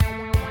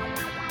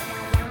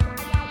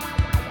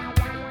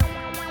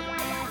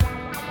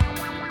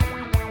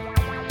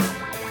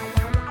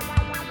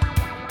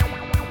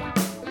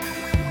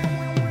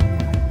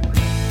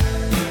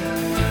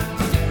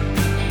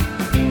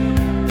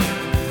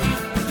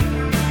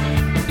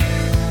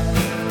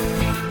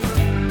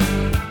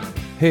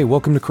Hey,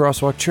 welcome to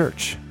CrossWalk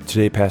Church.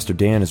 Today, Pastor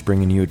Dan is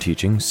bringing you a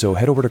teaching, so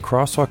head over to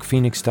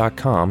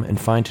crosswalkphoenix.com and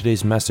find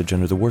today's message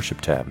under the Worship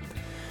tab.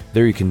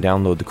 There you can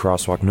download the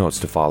CrossWalk notes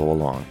to follow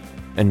along.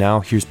 And now,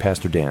 here's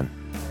Pastor Dan.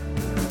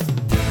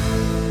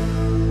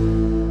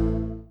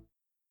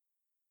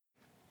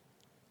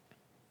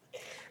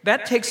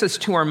 That takes us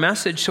to our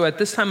message, so at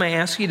this time I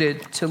ask you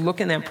to look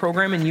in that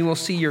program and you will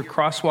see your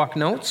CrossWalk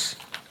notes.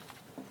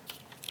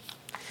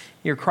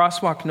 Your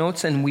CrossWalk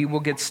notes, and we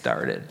will get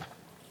started.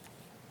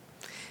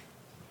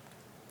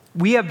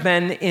 We have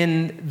been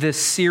in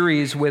this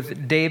series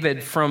with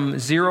David from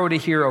zero to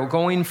hero,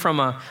 going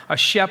from a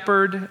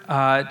shepherd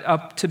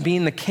up to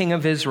being the king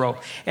of Israel.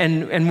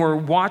 And we're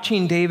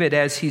watching David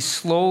as he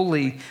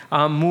slowly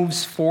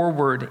moves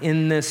forward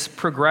in this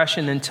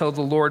progression until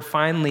the Lord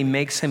finally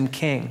makes him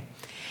king.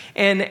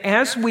 And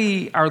as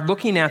we are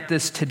looking at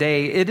this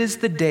today, it is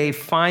the day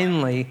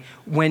finally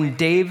when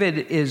David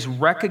is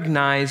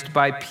recognized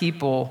by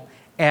people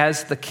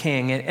as the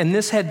king. And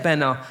this had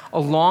been a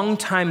long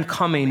time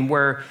coming,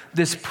 where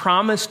this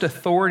promised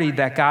authority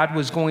that God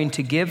was going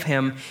to give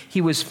him,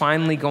 he was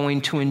finally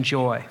going to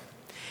enjoy.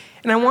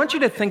 And I want you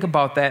to think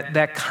about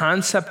that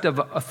concept of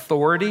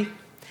authority.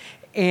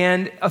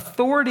 And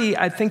authority,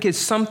 I think, is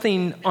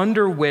something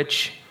under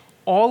which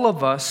all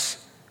of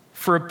us,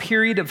 for a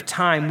period of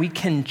time, we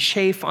can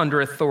chafe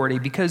under authority.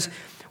 Because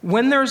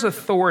when there's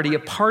authority, a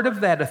part of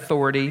that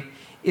authority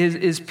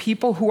is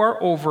people who are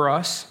over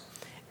us,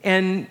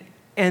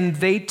 and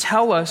they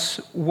tell us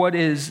what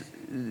is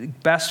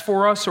best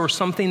for us or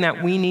something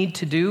that we need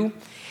to do,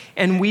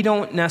 and we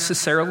don't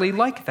necessarily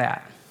like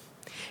that.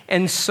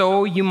 And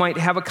so you might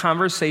have a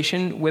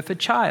conversation with a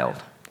child,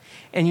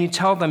 and you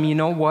tell them, you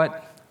know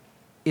what,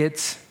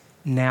 it's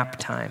nap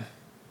time.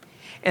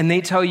 And they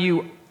tell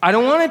you, I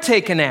don't want to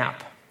take a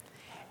nap.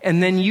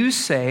 And then you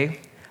say,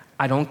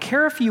 I don't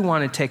care if you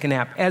want to take a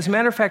nap. As a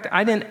matter of fact,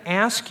 I didn't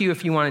ask you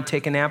if you want to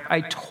take a nap.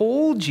 I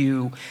told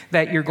you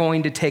that you're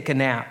going to take a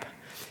nap.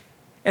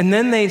 And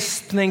then they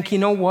think, you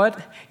know what?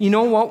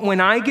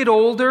 When I get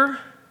older,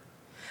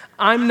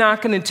 I'm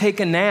not going to take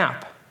a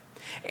nap.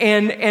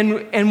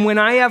 And when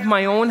I have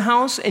my own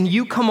house and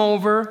you come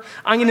over,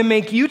 I'm going to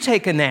make you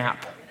take a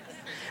nap.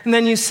 And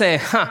then you say,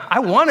 I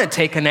want to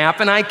take a nap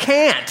and I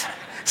can't.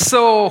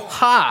 So,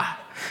 I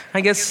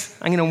guess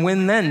I'm going to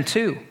win then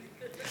too.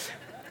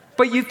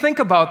 But you think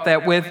about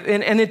that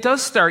and it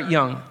does start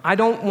young. I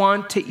don't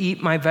want to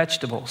eat my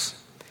vegetables.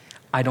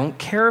 I don't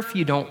care if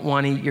you don't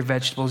want to eat your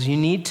vegetables. You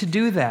need to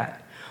do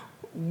that.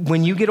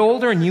 When you get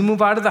older and you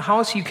move out of the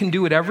house, you can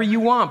do whatever you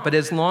want. But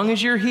as long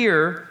as you're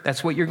here,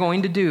 that's what you're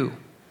going to do.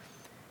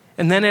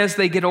 And then as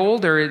they get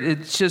older,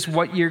 it's just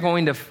what you're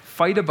going to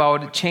fight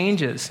about. It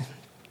changes.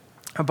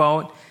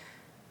 But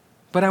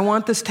I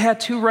want this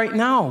tattoo right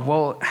now.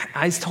 Well,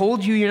 I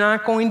told you you're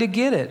not going to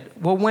get it.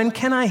 Well, when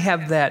can I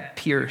have that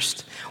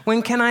pierced?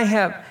 When can I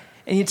have...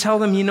 And you tell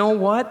them, you know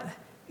what?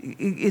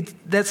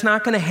 That's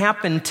not going to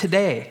happen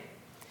today.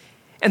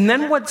 And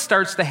then what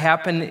starts to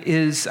happen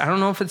is, I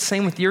don't know if it's the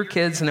same with your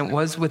kids, and it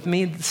was with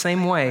me the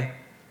same way.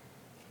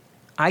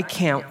 I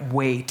can't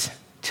wait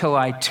till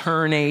I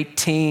turn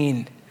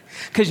 18.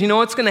 Because you know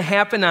what's going to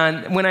happen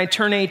when I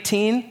turn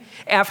 18?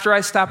 After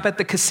I stop at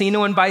the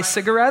casino and buy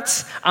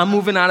cigarettes, I'm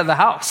moving out of the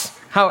house.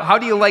 How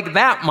do you like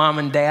that, Mom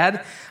and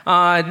Dad?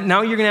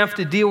 Now you're going to have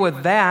to deal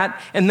with that.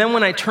 And then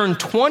when I turn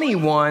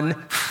 21,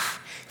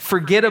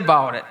 forget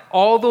about it.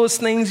 All those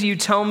things you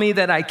tell me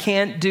that I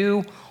can't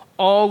do,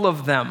 all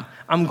of them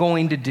I'm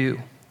going to do.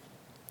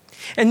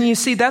 And you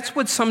see, that's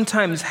what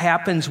sometimes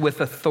happens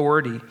with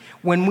authority.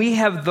 When we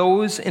have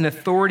those in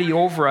authority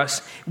over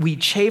us, we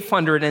chafe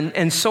under it.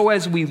 And so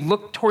as we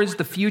look towards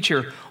the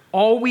future,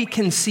 all we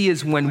can see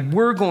is when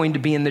we're going to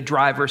be in the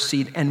driver's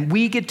seat and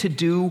we get to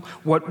do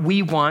what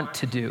we want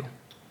to do.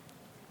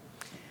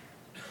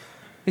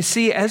 You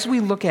see, as we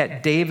look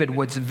at David,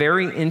 what's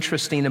very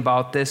interesting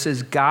about this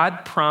is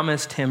God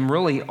promised him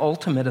really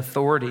ultimate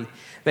authority,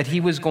 that he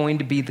was going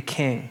to be the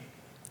king.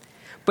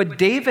 But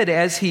David,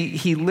 as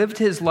he lived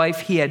his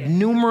life, he had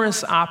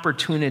numerous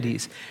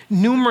opportunities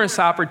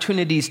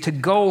to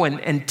go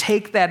and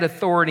take that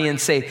authority and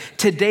say,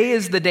 today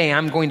is the day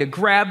I'm going to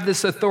grab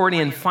this authority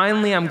and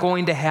finally I'm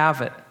going to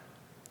have it.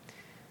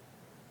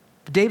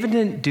 But David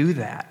didn't do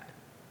that.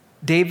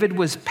 David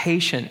was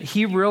patient.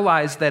 He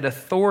realized that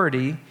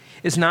authority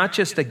is not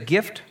just a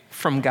gift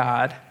from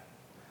God,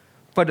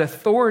 but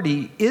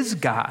authority is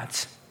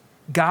God's.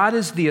 God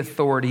is the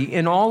authority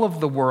in all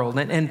of the world.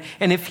 And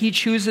if he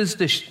chooses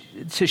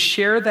to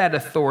share that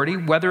authority,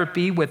 whether it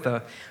be with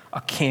a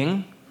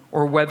king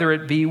or whether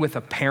it be with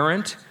a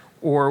parent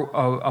or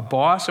a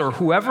boss or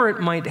whoever it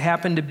might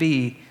happen to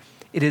be,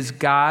 it is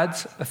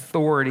God's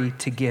authority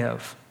to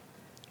give.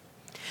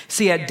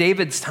 See, at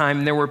David's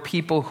time, there were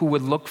people who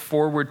would look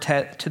forward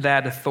to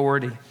that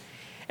authority.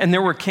 And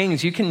there were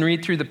kings. You can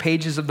read through the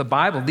pages of the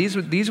Bible.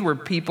 These were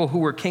people who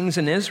were kings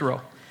in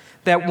Israel,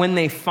 that when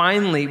they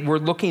finally were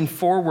looking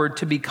forward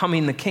to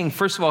becoming the king,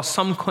 first of all,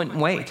 some couldn't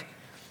wait.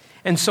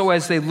 And so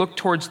as they looked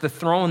towards the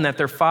throne that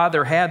their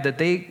father had, that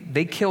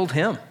they killed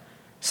him.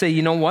 say,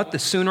 you know what, the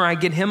sooner I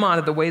get him out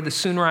of the way, the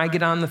sooner I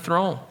get on the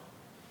throne.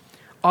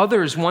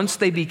 Others, once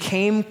they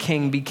became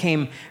king,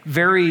 became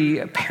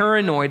very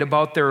paranoid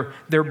about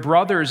their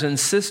brothers and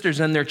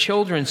sisters and their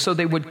children, so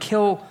they would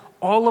kill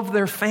all of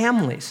their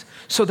families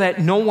so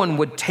that no one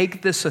would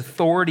take this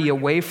authority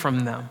away from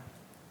them.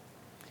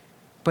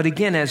 But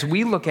again, as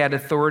we look at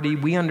authority,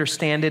 we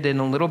understand it in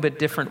a little bit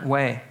different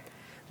way.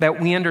 That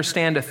we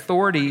understand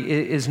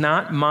authority is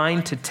not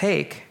mine to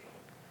take,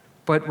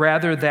 but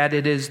rather that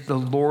it is the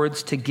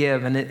Lord's to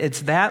give. And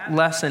it's that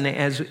lesson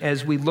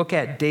as we look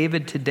at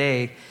David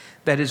today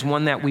that is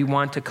one that we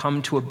want to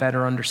come to a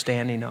better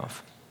understanding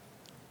of.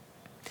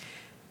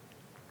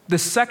 The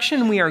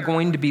section we are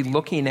going to be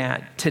looking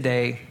at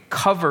today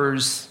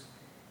covers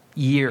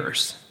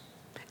years,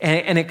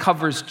 and it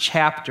covers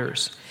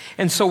chapters.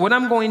 And so what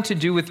I'm going to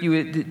do with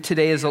you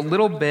today is a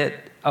little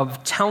bit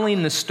of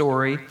telling the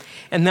story,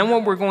 and then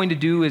what we're going to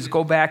do is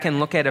go back and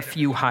look at a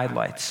few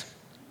highlights.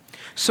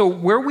 So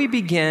where we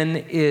begin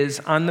is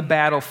on the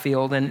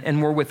battlefield,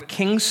 and we're with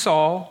King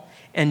Saul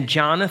and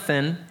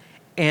Jonathan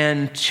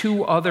and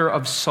two other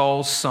of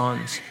Saul's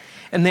sons.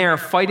 And they are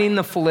fighting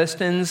the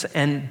Philistines,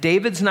 and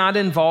David's not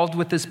involved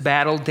with this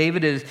battle.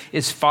 David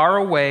is far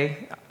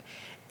away,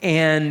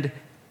 and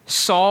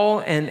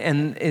Saul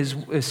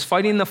is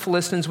fighting the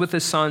Philistines with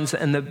his sons,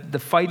 and the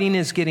fighting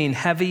is getting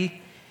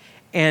heavy,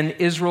 and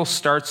Israel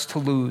starts to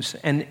lose.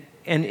 And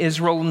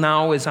Israel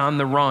now is on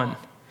the run.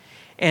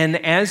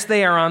 And as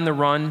they are on the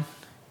run,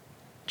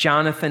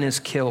 Jonathan is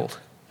killed.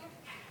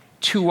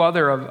 Two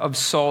other of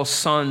Saul's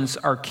sons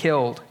are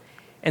killed,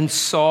 and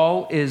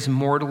Saul is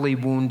mortally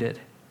wounded.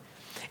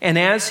 And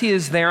as he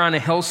is there on a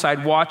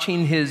hillside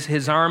watching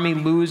his army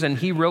lose and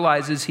he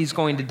realizes he's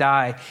going to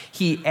die,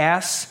 he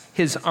asks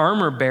his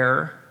armor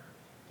bearer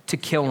to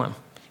kill him.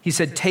 He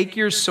said, "Take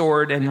your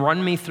sword and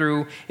run me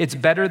through. It's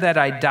better that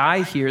I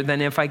die here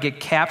than if I get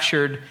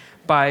captured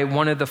by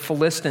one of the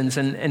Philistines.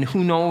 And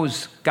who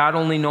knows, God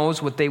only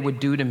knows what they would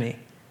do to me."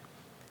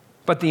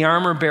 But the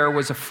armor bearer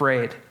was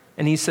afraid.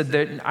 And he said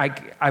that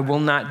I will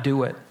not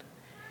do it.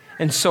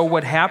 And so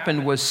what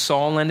happened was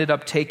Saul ended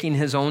up taking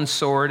his own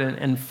sword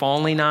and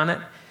falling on it,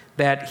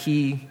 that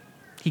he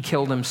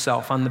killed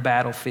himself on the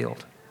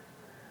battlefield.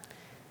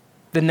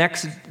 The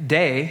next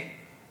day,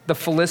 the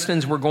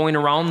Philistines were going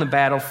around the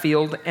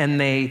battlefield,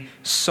 and they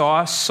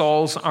saw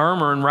Saul's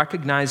armor and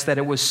recognized that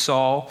it was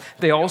Saul.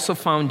 They also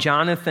found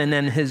Jonathan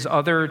and his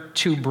other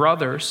two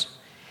brothers.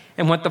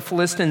 And what the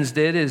Philistines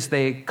did is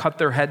they cut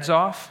their heads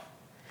off,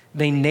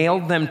 they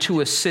nailed them to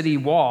a city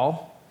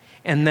wall,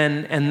 and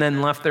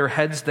then left their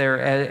heads there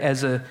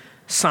as a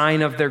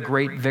sign of their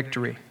great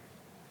victory.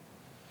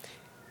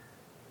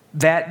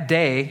 That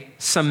day,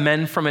 some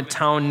men from a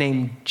town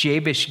named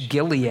Jabesh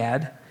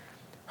Gilead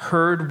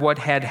heard what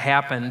had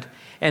happened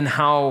and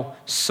how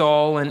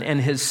Saul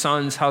and his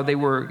sons, how they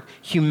were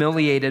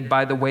humiliated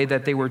by the way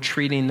that they were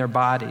treating their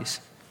bodies.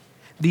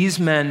 These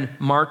men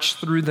marched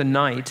through the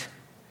night,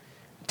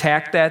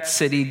 attacked that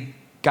city,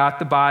 got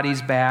the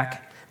bodies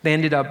back. They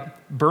ended up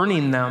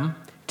burning them,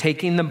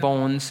 taking the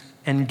bones,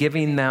 and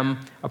giving them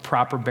a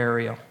proper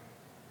burial.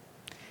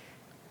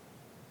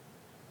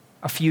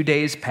 A few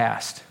days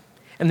passed,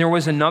 and there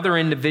was another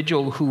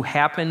individual who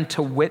happened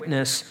to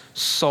witness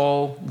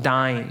Saul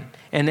dying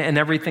and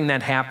everything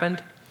that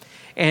happened.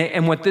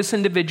 And what this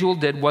individual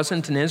did,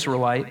 wasn't an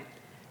Israelite,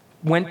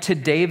 went to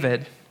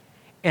David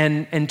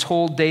and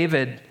told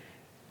David,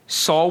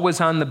 Saul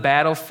was on the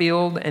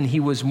battlefield and he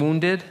was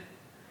wounded.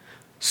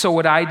 So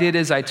what I did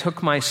is I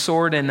took my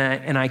sword and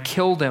I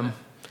killed him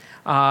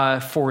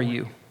for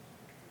you.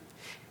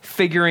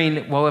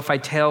 Figuring, well, if I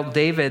tell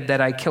David that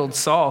I killed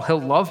Saul,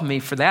 he'll love me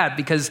for that,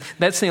 because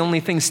that's the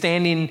only thing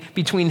standing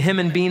between him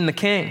and being the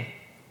king.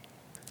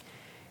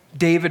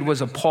 David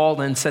was appalled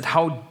and said,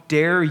 "How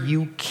dare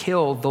you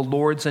kill the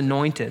Lord's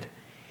anointed?"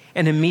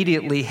 And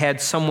immediately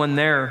had someone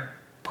there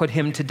put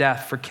him to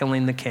death for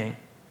killing the king.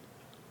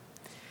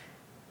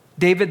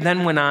 David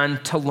then went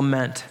on to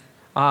lament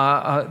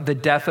the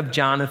death of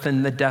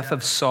Jonathan, the death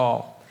of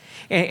Saul.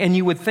 And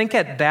you would think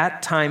at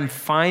that time,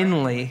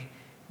 finally,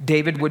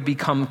 David would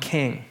become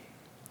king.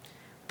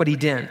 But he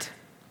didn't.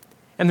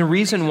 And the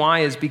reason why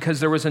is because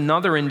there was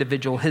another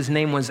individual. His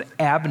name was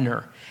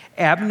Abner.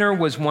 Abner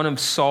was one of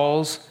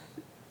Saul's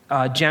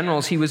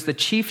generals. He was the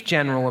chief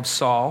general of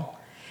Saul.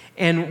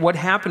 And what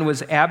happened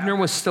was Abner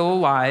was still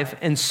alive,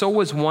 and so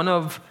was one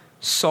of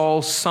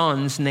Saul's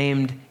sons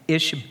named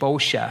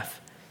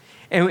Ishbosheth.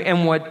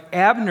 And what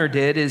Abner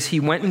did is he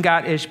went and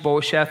got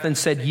Ishbosheth and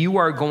said, "You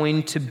are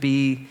going to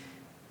be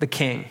the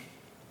king."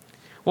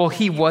 Well,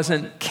 he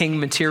wasn't king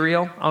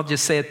material, I'll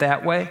just say it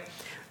that way.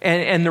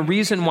 And the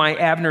reason why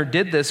Abner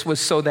did this was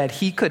so that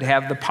he could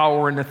have the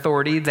power and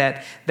authority,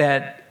 that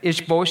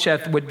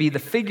Ishbosheth would be the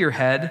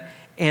figurehead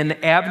and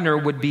Abner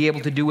would be able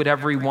to do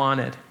whatever he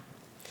wanted.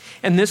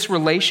 And this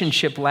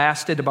relationship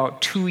lasted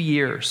about 2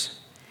 years.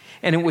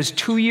 And it was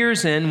 2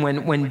 years in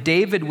when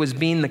David was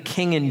being the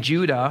king in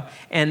Judah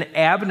and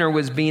Abner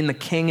was being the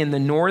king in the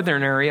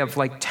northern area of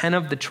like 10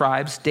 of the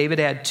tribes. David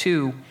had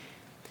 2.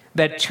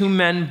 That 2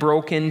 men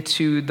broke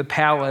into the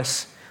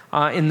palace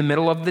in the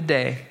middle of the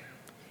day,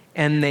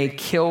 and they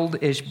killed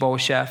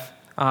Ishbosheth.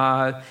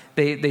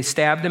 They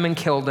stabbed him and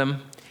killed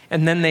him,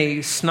 and then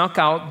they snuck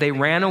out, they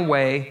ran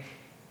away,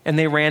 and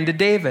they ran to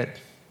David.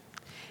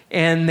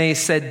 And they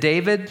said,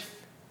 David,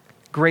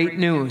 great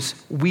news.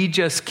 We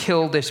just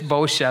killed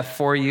Ishbosheth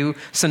for you,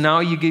 so now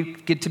you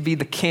get to be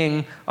the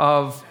king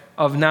of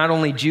not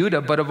only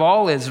Judah, but of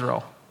all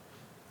Israel.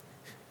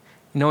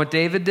 You know what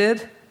David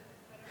did?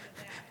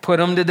 Put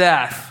him to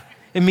death.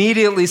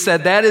 Immediately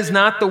said, that is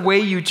not the way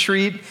you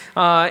treat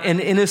an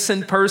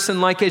innocent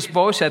person like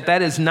Ishbosheth.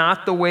 That is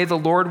not the way the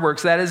Lord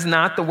works. That is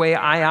not the way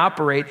I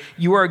operate.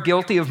 You are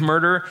guilty of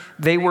murder.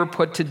 They were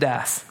put to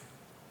death.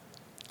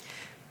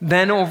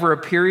 Then over a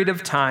period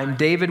of time,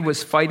 David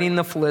was fighting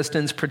the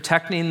Philistines,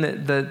 protecting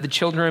the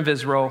children of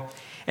Israel,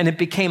 and it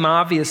became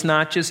obvious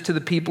not just to the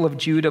people of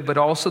Judah, but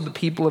also the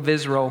people of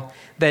Israel,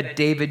 that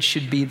David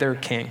should be their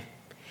king.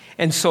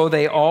 And so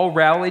they all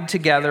rallied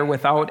together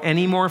without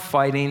any more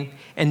fighting,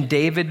 and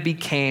David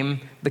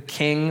became the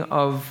king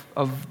of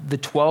the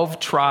 12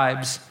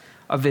 tribes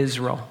of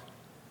Israel.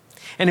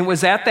 And it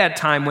was at that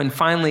time when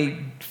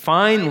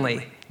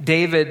finally,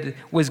 David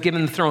was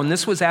given the throne.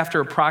 This was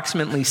after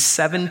approximately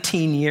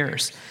 17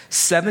 years.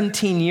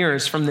 17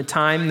 years from the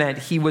time that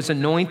he was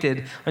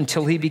anointed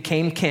until he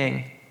became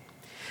king.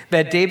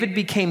 That David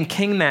became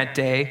king that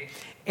day,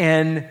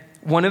 and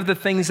one of the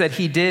things that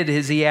he did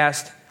is he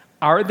asked,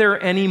 are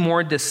there any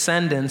more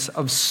descendants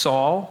of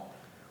Saul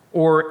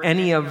or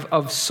any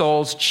of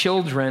Saul's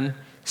children,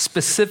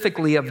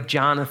 specifically of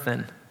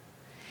Jonathan?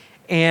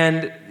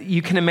 And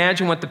you can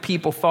imagine what the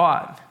people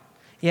thought.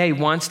 Yeah, he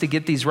wants to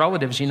get these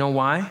relatives. You know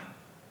why?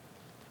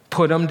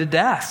 Put them to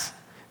death.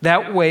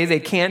 That way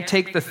they can't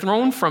take the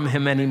throne from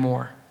him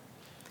anymore.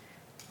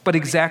 But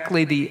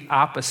exactly the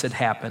opposite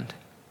happened.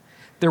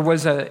 There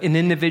was an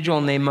individual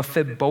named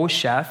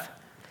Mephibosheth,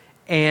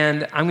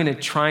 and I'm going to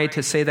try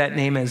to say that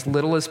name as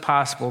little as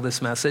possible,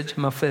 this message,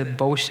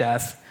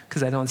 Mephibosheth,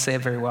 because I don't say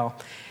it very well.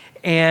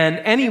 And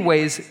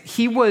anyways,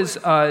 he was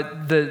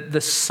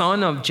the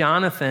son of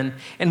Jonathan,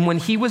 and when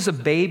he was a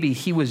baby,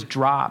 he was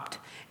dropped.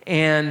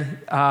 And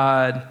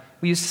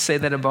we used to say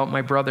that about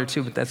my brother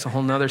too, but that's a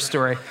whole nother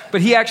story.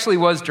 But he actually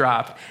was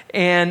dropped.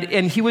 And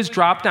he was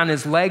dropped on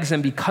his legs,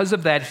 and because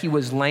of that, he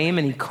was lame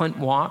and he couldn't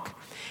walk.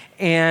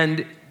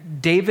 And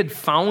David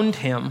found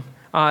him,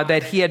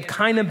 that he had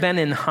kind of been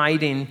in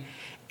hiding.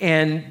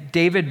 And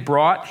David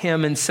brought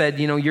him and said,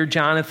 you're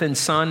Jonathan's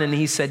son. And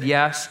he said,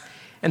 yes.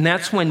 And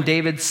that's when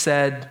David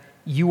said,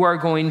 you are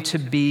going to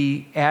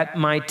be at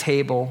my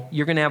table.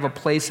 You're going to have a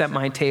place at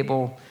my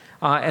table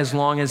as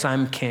long as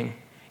I'm king.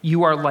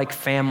 You are like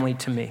family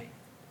to me.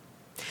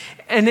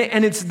 And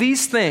it's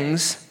these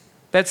things,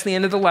 that's the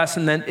end of the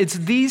lesson then. It's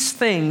these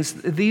things,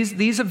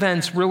 these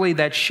events really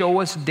that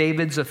show us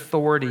David's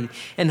authority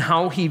and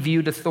how he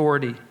viewed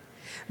authority.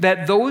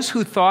 That those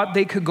who thought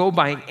they could go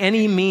by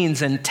any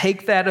means and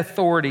take that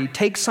authority,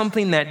 take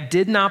something that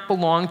did not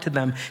belong to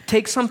them,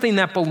 take something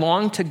that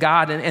belonged to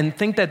God and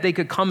think that they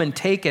could come and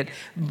take it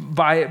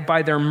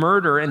by their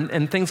murder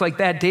and things like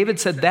that. David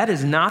said, that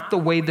is not the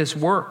way this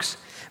works.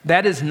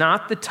 That is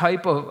not the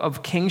type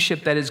of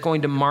kingship that is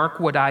going to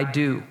mark what I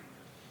do.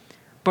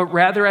 But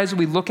rather, as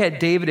we look at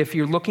David, if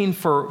you're looking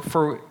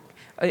for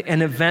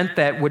an event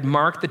that would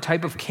mark the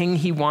type of king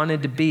he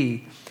wanted to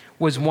be,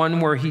 was one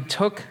where he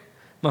took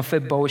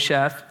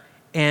Mephibosheth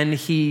and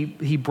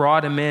he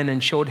brought him in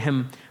and showed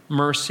him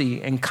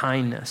mercy and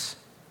kindness.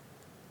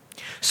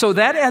 So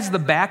that as the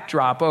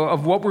backdrop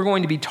of what we're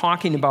going to be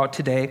talking about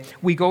today,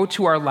 we go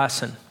to our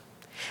lesson.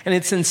 And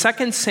it's in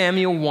 2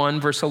 Samuel 1,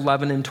 verse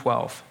 11 and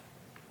 12.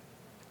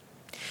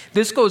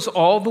 This goes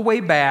all the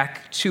way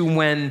back to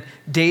when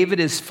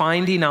David is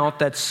finding out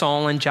that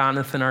Saul and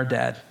Jonathan are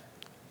dead.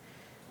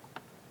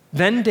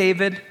 Then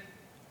David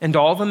and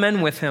all the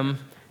men with him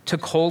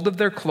took hold of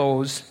their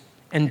clothes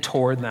and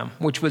tore them,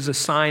 which was a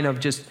sign of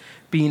just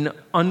being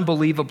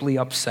unbelievably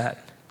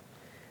upset.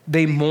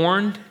 They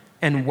mourned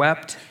and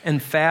wept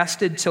and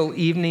fasted till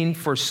evening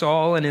for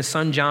Saul and his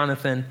son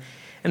Jonathan,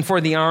 and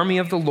for the army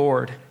of the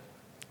Lord,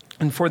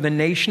 and for the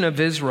nation of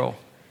Israel,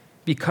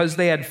 because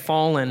they had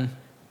fallen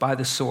by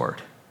the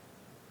sword.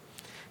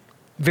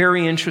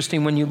 Very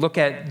interesting when you look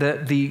at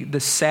the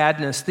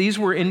sadness. These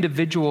were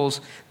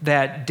individuals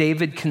that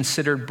David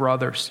considered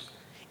brothers.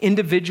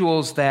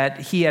 Individuals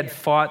that he had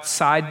fought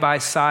side by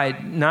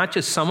side, not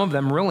just some of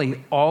them,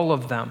 really all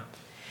of them.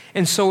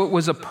 And so it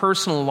was a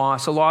personal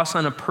loss, a loss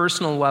on a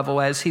personal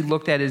level as he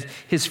looked at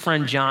his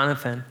friend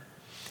Jonathan.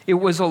 It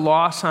was a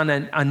loss on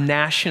a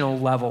national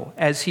level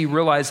as he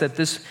realized that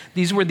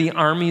these were the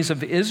armies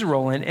of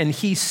Israel, and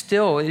he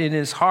still, in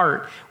his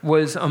heart,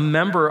 was a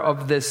member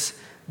of this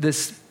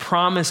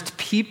promised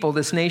people,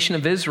 this nation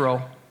of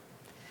Israel.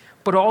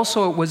 But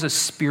also it was a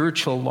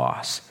spiritual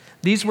loss.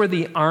 These were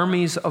the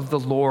armies of the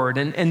Lord.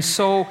 And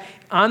so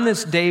on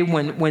this day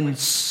when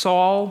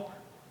Saul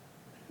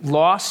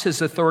lost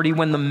his authority,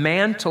 when the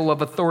mantle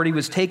of authority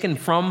was taken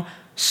from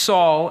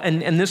Saul,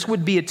 and this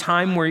would be a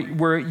time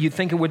where you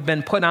think it would have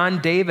been put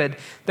on David,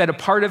 that a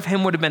part of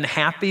him would have been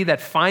happy that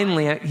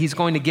finally he's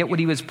going to get what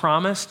he was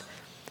promised.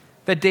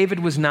 that David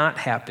was not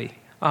happy,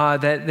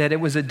 that it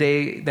was a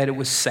day that it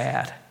was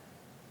sad.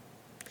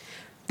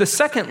 The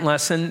second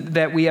lesson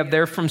that we have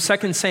there from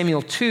 2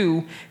 Samuel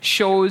 2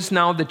 shows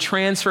now the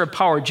transfer of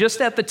power. Just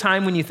at the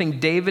time when you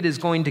think David is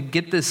going to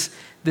get this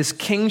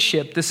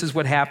kingship, this is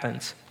what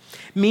happens.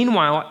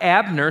 Meanwhile,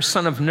 Abner,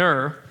 son of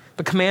Ner,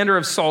 the commander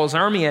of Saul's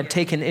army, had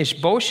taken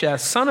Ishbosheth,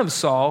 son of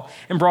Saul,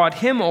 and brought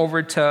him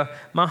over to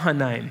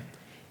Mahanaim.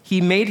 He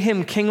made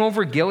him king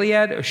over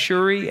Gilead,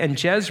 Ashuri,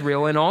 and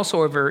Jezreel, and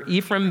also over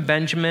Ephraim,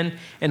 Benjamin,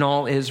 and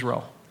all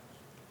Israel.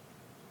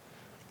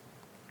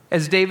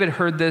 As David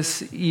heard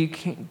this,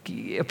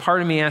 a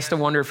part of me has to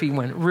wonder if he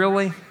went,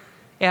 really,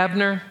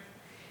 Abner?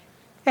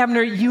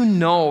 Abner, you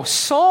know,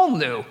 Saul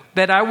knew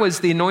that I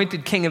was the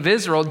anointed king of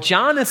Israel.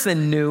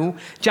 Jonathan knew.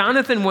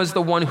 Jonathan was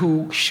the one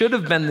who should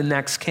have been the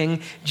next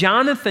king.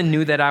 Jonathan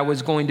knew that I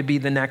was going to be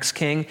the next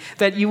king.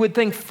 That you would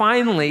think,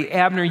 finally,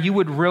 Abner, you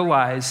would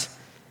realize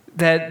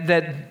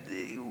that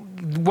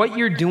what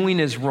you're doing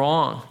is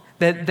wrong.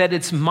 That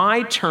it's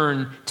my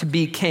turn to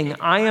be king.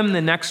 I am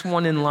the next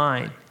one in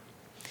line.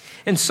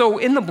 And so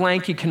in the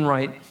blank you can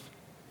write,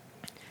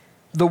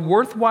 the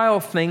worthwhile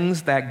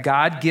things that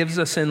God gives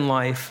us in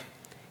life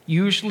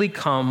usually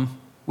come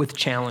with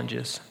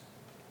challenges.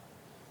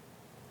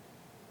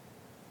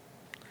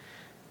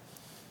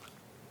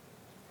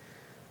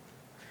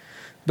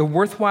 The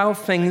worthwhile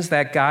things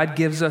that God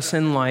gives us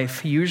in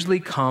life usually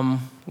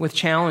come with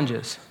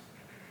challenges.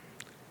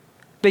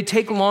 They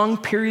take long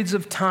periods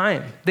of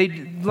time.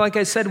 Like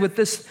I said, with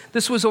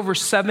this was over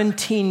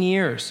 17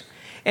 years.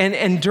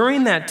 And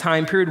during that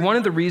time period, one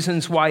of the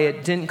reasons why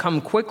it didn't come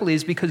quickly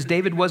is because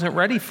David wasn't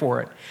ready for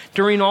it.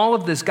 During all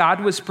of this, God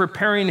was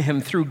preparing him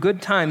through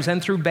good times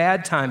and through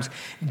bad times.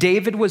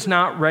 David was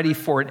not ready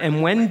for it.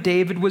 And when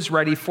David was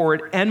ready for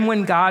it, and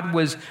when God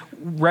was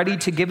ready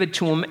to give it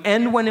to him,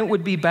 and when it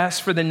would be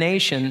best for the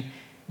nation,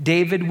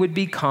 David would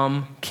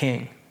become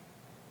king.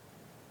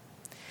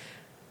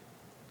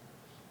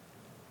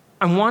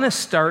 I want to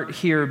start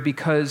here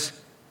because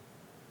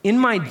in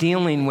my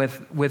dealing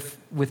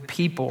with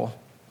people,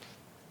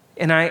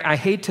 and I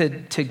hate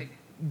to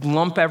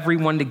lump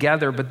everyone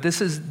together, but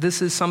this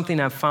is something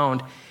I've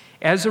found.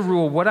 As a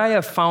rule, what I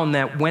have found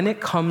that when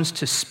it comes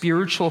to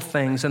spiritual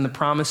things and the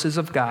promises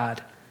of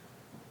God,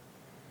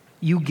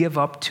 you give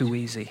up too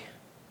easy.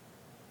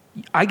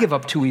 I give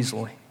up too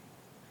easily.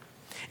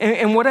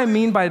 And what I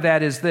mean by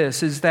that is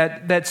this, is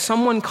that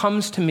someone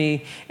comes to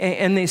me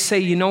and they say,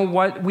 you know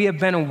what, we have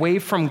been away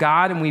from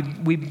God and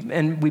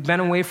we've been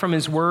away from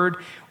His Word.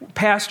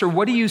 Pastor,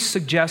 what do you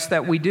suggest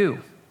that we do?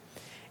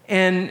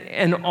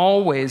 And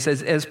always,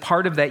 as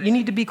part of that, you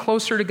need to be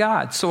closer to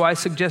God. So I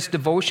suggest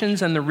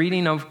devotions and the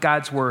reading of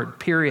God's Word,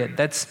 period.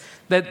 That's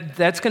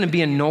going to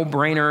be a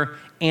no-brainer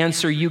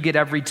answer you get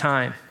every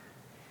time.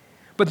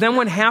 But then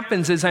what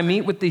happens is I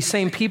meet with these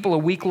same people a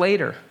week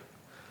later.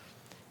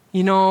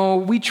 You know,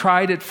 we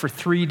tried it for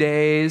 3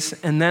 days,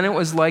 and then it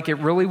was like it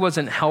really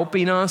wasn't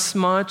helping us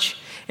much.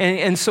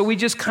 And so we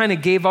just kind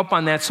of gave up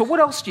on that. So what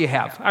else do you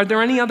have? Are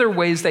there any other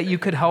ways that you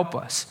could help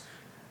us?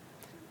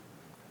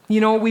 You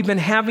know, we've been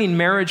having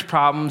marriage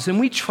problems, and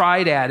we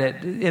tried at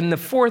it. In the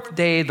fourth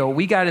day, though,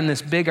 we got in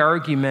this big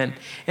argument,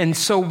 and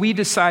so we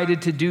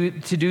decided to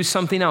do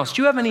something else.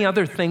 Do you have any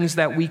other things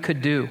that we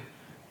could do?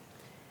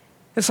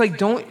 It's like,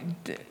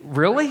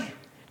 really?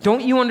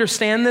 Don't you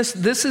understand this?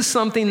 This is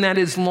something that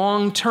is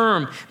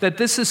long-term, that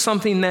this is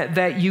something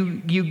that you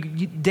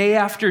day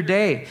after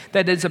day,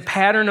 that is a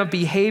pattern of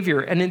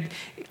behavior. And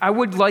I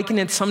would liken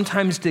it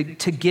sometimes to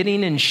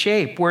getting in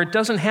shape, where it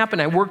doesn't happen.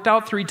 I worked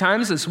out 3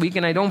 times this week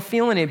and I don't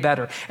feel any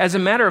better. As a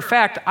matter of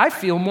fact, I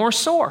feel more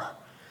sore.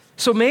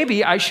 So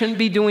maybe I shouldn't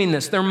be doing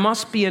this. There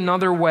must be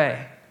another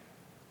way.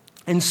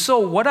 And so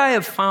what I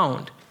have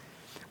found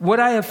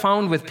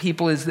with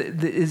people is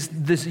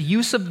this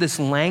use of this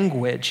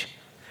language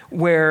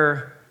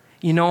where,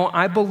 you know,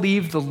 I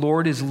believe the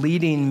Lord is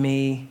leading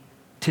me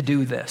to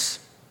do this.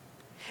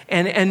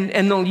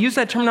 And they'll use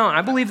that terminology.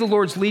 I believe the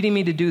Lord's leading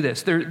me to do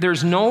this.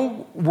 There's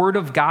no word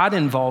of God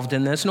involved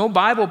in this, no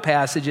Bible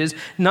passages,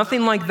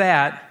 nothing like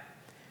that.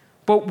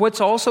 But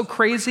what's also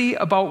crazy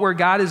about where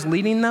God is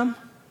leading them?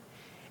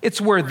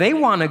 It's where they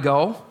want to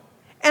go,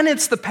 and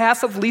it's the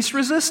path of least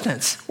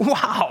resistance.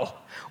 Wow.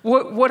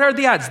 What are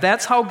the odds? That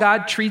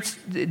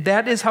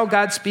is how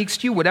God speaks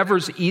to you,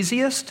 whatever's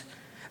easiest.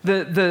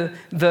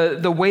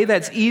 The way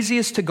that's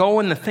easiest to go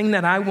and the thing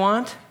that I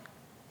want.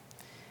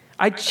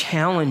 I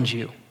challenge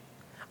you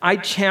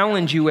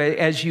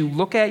as you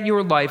look at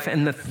your life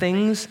and the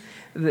things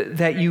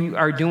that you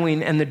are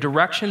doing and the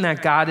direction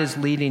that God is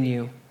leading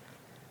you,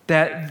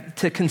 that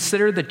to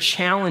consider the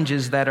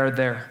challenges that are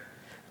there,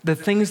 the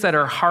things that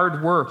are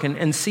hard work,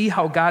 and see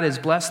how God has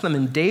blessed them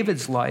in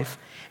David's life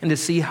and to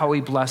see how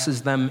He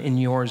blesses them in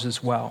yours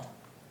as well.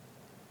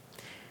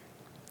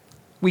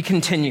 We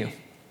continue.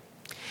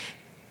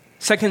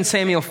 2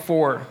 Samuel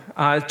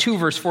 2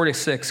 verse 4 to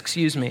 6,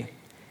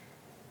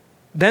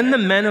 Then the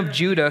men of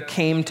Judah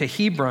came to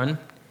Hebron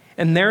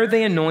And there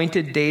they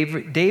anointed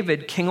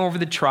David king over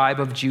the tribe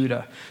of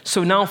Judah.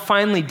 So now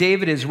finally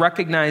David is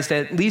recognized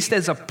at least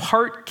as a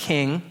part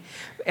king.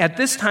 At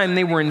this time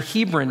they were in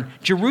Hebron.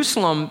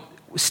 Jerusalem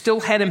still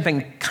hadn't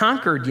been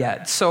conquered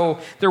yet. So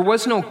there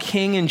was no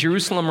king in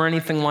Jerusalem or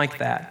anything like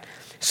that.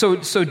 So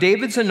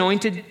David's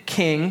anointed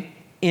king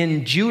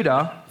in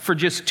Judah for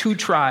just 2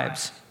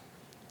 tribes.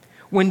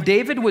 When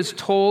David was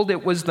told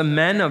it was the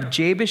men of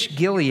Jabesh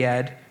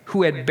Gilead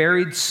who had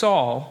buried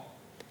Saul,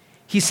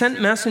 he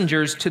sent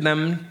messengers to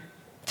them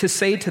to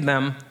say to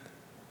them,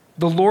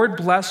 "The Lord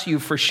bless you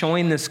for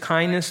showing this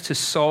kindness to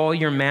Saul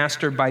your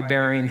master by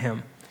burying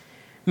him.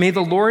 May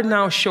the Lord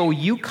now show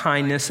you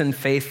kindness and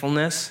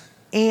faithfulness,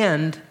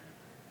 and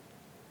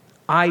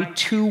I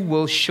too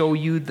will show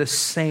you the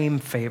same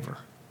favor."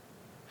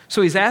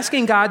 So he's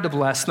asking God to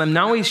bless them.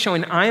 Now he's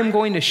showing, I am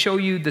going to show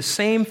you the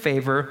same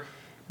favor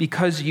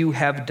because you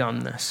have done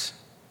this.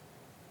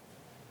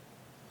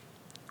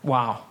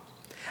 Wow.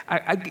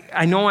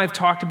 I know I've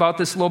talked about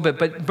this a little bit,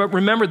 but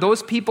remember,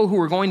 those people who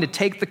were going to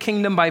take the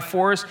kingdom by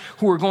force,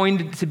 who were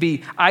going to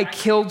be, I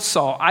killed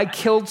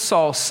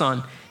Saul's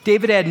son.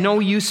 David had no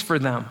use for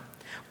them.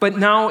 But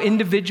now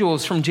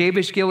individuals from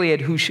Jabesh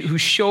Gilead who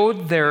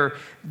showed their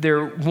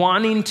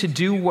wanting to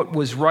do what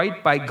was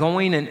right by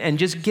going and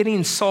just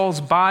getting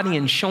Saul's body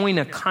and showing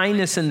a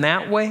kindness in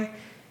that way,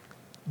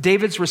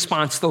 David's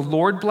response, the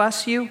Lord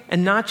bless you,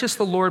 and not just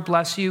the Lord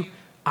bless you,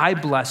 I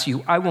bless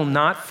you. I will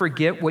not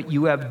forget what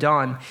you have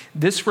done.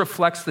 This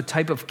reflects the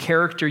type of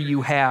character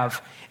you have,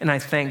 and I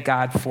thank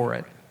God for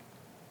it.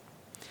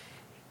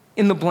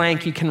 In the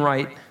blank, you can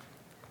write,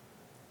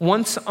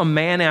 once a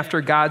man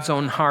after God's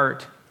own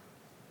heart,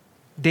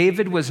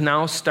 David was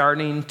now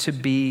starting to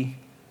be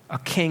a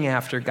king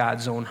after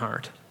God's own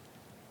heart.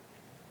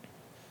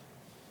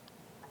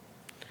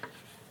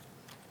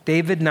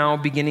 David now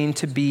beginning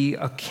to be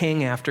a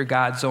king after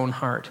God's own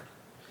heart.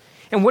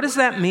 And what does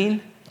that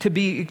mean? To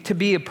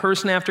be a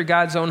person after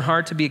God's own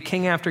heart, to be a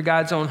king after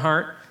God's own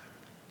heart?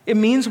 It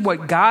means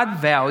what God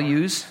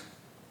values,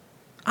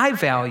 I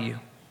value.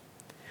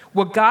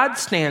 What God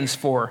stands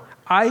for,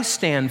 I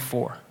stand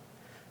for.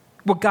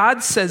 What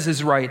God says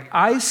is right,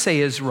 I say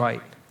is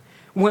right.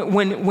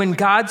 When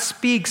God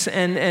speaks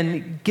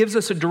and gives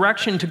us a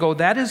direction to go,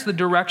 that is the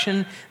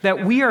direction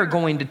that we are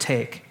going to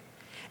take.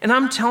 And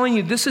I'm telling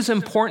you, this is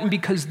important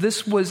because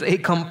this was a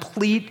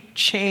complete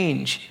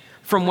change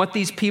from what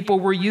these people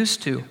were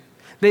used to.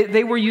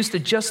 They were used to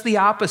just the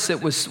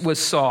opposite with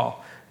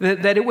Saul,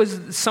 that it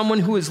was someone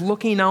who was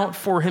looking out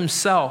for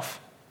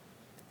himself.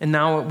 And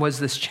now it was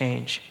this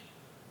change.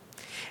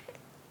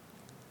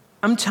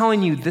 I'm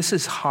telling you, this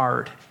is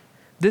hard.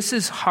 This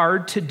is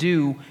hard to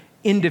do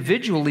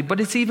individually, but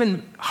it's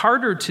even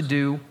harder to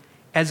do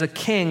as a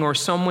king or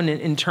someone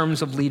in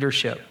terms of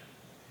leadership.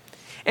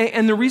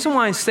 And the reason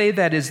why I say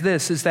that is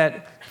this, is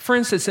that, for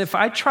instance, if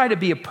I try to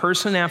be a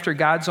person after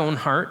God's own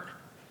heart,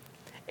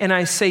 and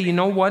I say, you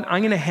know what,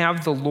 I'm going to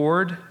have the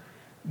Lord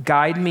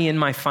guide me in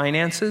my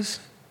finances.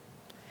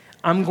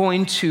 I'm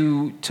going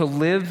to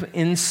live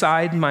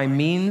inside my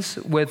means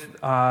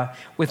with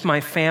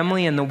my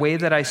family and the way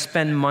that I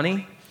spend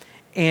money.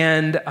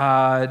 And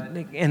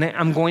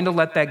I'm going to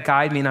let that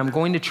guide me, and I'm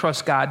going to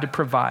trust God to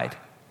provide.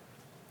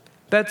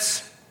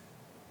 That's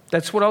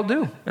what I'll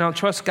do, and I'll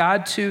trust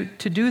God to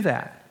do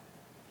that.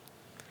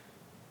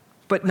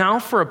 But now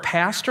for a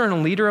pastor and a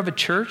leader of a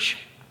church,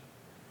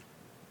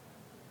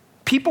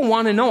 people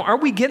want to know, are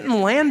we getting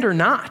land or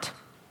not?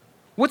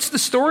 What's the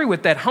story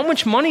with that? How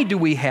much money do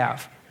we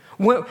have?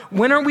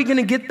 When are we going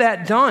to get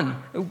that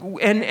done?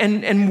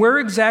 And where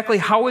exactly,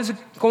 how is it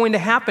going to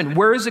happen?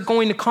 Where is it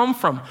going to come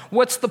from?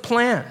 What's the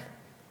plan?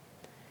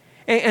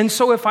 And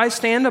so if I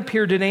stand up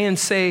here today and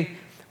say,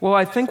 well,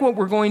 I think what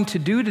we're going to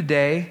do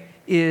today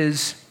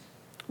is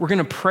we're going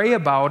to pray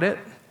about it.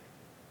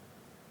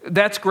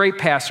 That's great,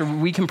 Pastor.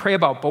 We can pray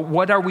about it, but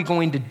what are we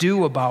going to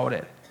do about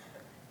it?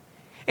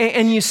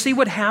 And you see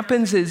what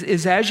happens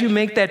is as you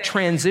make that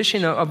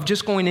transition of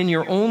just going in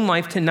your own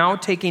life to now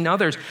taking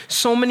others,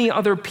 so many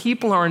other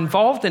people are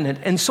involved in it.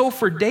 And so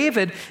for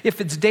David, if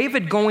it's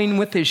David going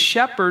with his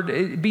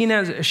shepherd, being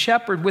as a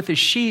shepherd with his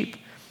sheep,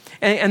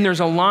 and there's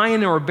a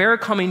lion or a bear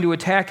coming to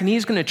attack, and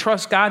he's going to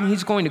trust God and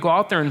he's going to go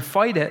out there and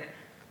fight it.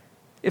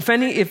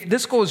 If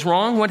this goes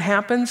wrong, what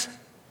happens?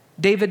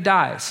 David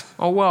dies.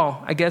 Oh,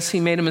 well, I guess he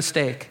made a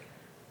mistake.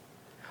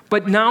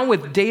 But now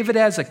with David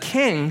as a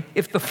king,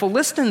 if the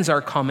Philistines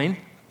are coming,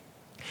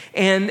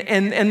 and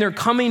they're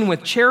coming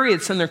with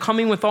chariots, and they're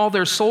coming with all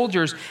their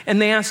soldiers, and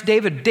they ask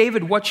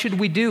David, what should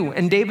we do?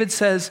 And David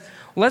says,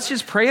 let's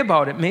just pray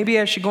about it.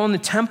 Maybe I should go in the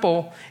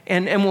temple,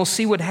 and we'll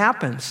see what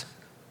happens.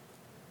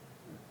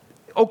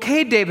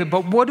 Okay, David,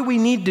 but what do we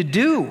need to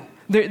do?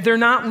 They're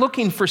not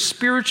looking for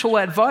spiritual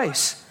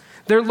advice.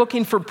 They're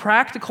looking for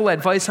practical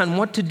advice on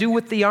what to do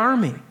with the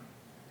army.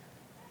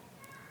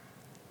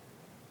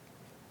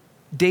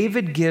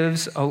 David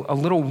gives a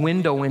little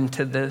window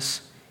into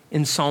this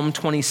in Psalm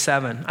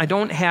 27. I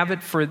don't have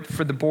it for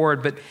the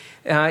board, but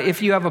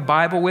if you have a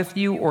Bible with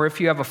you or if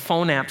you have a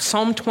phone app,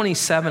 Psalm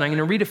 27, I'm going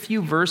to read a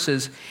few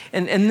verses.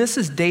 And this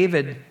is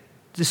David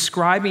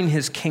describing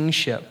his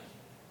kingship.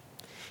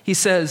 He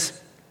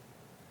says,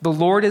 "The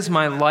Lord is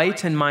my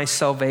light and my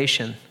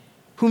salvation.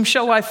 Whom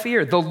shall I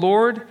fear? The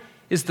Lord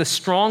is the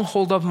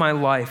stronghold of my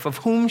life. Of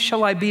whom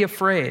shall I be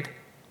afraid?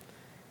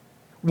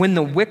 When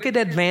the wicked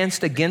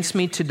advanced against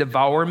me to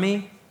devour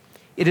me,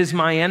 it is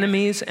my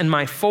enemies and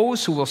my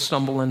foes who will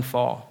stumble and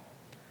fall.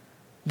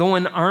 Though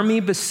an army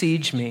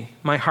besiege me,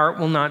 my heart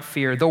will not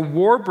fear. Though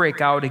war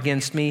break out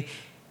against me,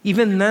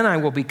 even then I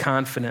will be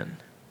confident.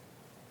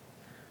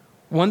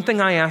 One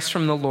thing I ask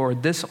from the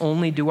Lord, this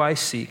only do I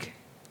seek,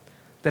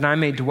 that I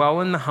may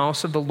dwell in the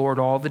house of the Lord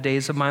all the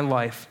days of my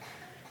life,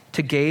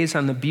 to gaze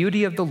on the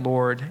beauty of the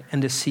Lord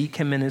and to seek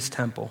him in his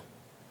temple.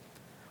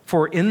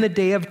 For in the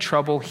day of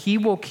trouble, he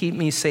will keep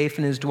me safe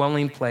in his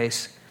dwelling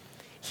place.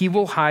 He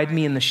will hide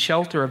me in the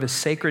shelter of his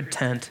sacred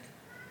tent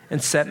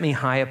and set me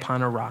high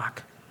upon a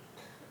rock."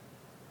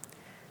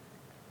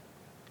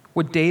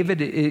 What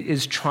David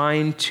is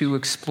trying to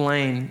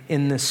explain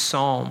in this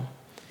psalm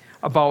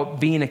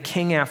about being a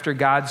king after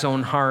God's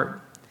own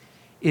heart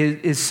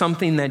is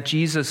something that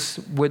Jesus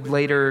would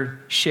later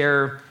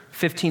share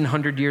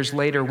 1,500 years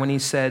later when he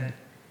said,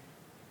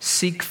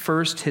 "Seek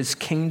first his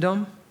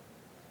kingdom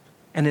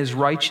and his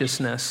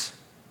righteousness,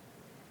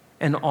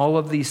 and all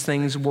of these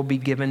things will be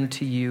given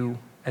to you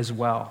as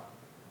well."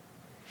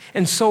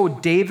 And so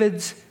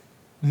David's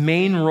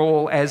main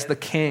role as the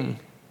king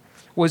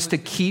was to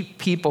keep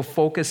people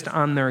focused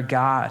on their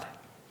God.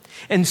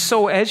 And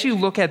so as you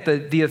look at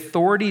the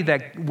authority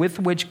with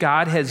which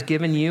God has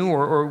given you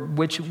or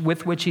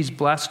with which he's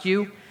blessed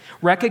you,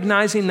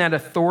 recognizing that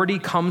authority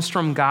comes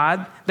from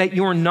God, that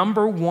your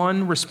number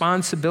one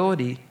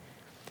responsibility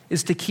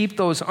is to keep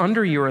those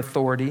under your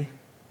authority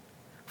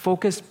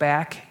focused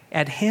back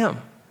at him.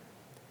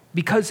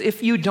 Because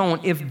if you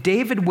don't, if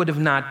David would have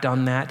not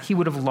done that, he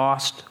would have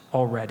lost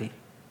already.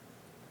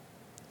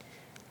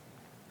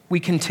 We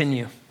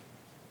continue.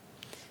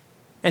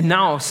 And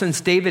now,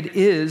 since David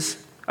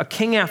is a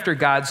king after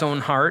God's own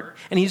heart,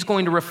 and he's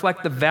going to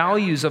reflect the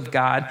values of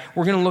God,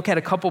 we're going to look at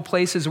a couple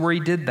places where he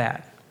did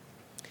that.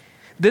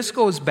 This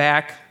goes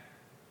back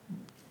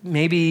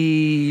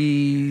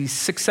maybe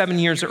 6-7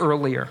 years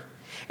earlier.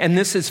 And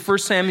this is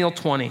 1 Samuel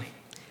 20.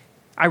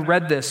 I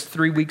read this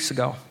 3 weeks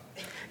ago.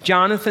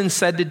 Jonathan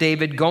said to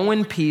David, "Go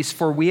in peace,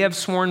 for we have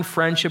sworn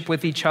friendship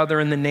with each other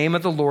in the name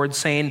of the Lord,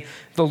 saying,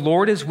 'The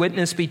Lord is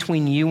witness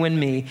between you and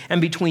me, and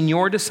between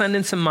your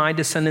descendants and my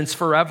descendants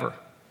forever.'"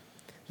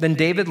 Then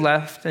David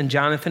left, and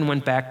Jonathan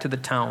went back to the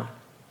town.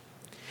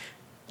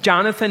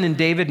 Jonathan and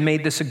David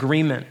made this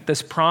agreement,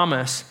 this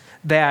promise,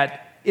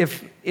 that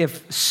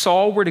if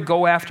Saul were to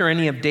go after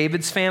any of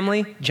David's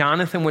family,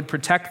 Jonathan would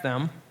protect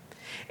them.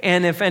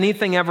 And if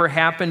anything ever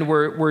happened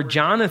where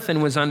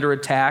Jonathan was under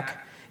attack,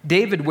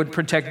 David would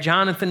protect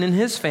Jonathan and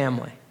his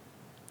family.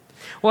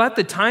 Well, at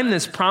the time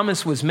this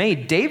promise was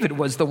made, David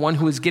was the one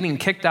who was getting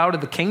kicked out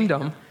of the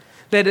kingdom.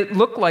 That it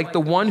looked like the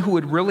one who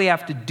would really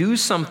have to do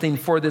something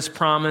for this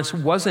promise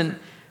wasn't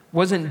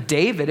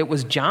David, it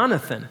was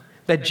Jonathan.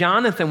 That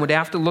Jonathan would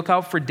have to look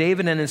out for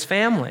David and his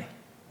family.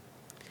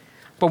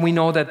 But we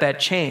know that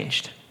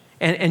changed.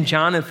 And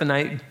Jonathan,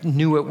 I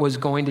knew it was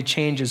going to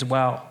change as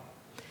well.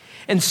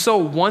 And so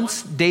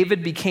once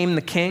David became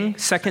the king,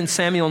 2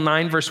 Samuel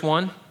 9, verse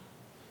 1,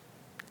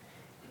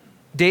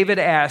 David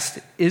asked,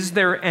 "Is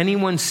there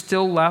anyone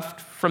still left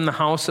from the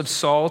house of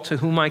Saul to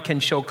whom I can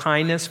show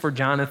kindness for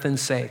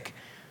Jonathan's sake?"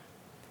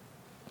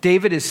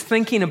 David is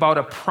thinking about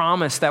a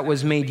promise that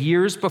was made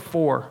years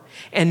before.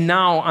 And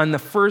now on the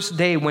first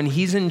day when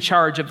he's in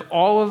charge of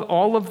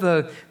all of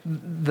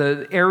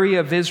the area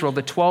of Israel,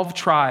 the 12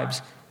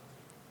 tribes,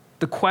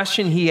 the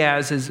question he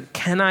has is,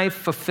 can I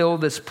fulfill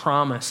this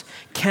promise?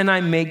 Can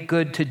I make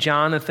good to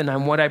Jonathan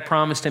on what I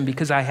promised him,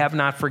 because I have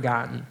not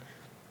forgotten?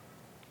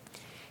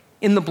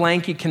 In the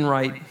blank you can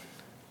write,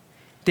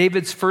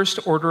 David's first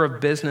order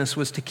of business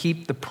was to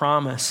keep the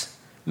promise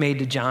made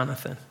to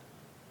Jonathan.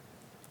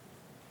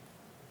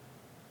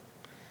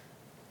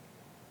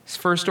 His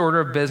first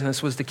order of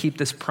business was to keep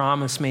this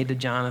promise made to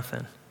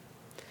Jonathan.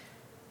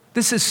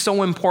 This is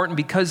so important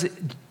because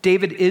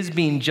David is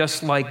being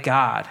just like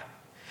God.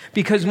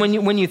 Because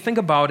when you think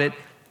about it,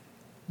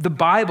 the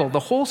Bible, the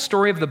whole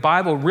story of the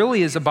Bible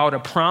really is about a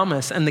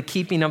promise and the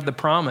keeping of the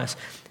promise.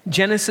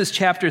 Genesis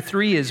chapter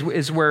 3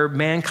 is where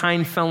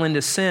mankind fell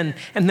into sin,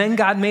 and then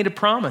God made a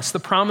promise, the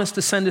promise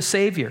to send a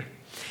Savior.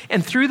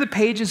 And through the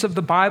pages of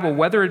the Bible,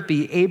 whether it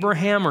be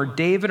Abraham or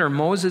David or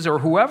Moses or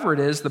whoever it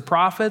is, the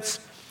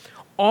prophets,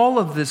 all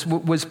of this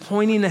was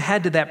pointing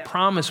ahead to that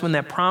promise, when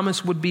that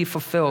promise would be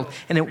fulfilled,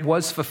 and it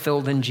was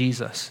fulfilled in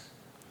Jesus.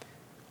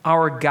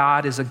 Our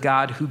God is a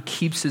God who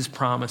keeps his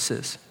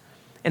promises.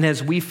 And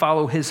as we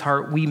follow his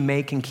heart, we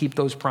make and keep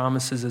those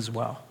promises as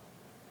well.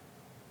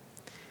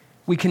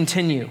 We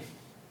continue.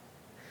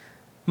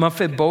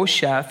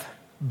 Mephibosheth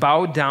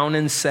bowed down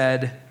and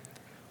said,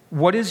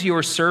 "What is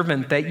your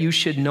servant that you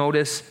should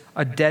notice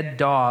a dead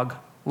dog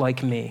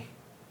like me?"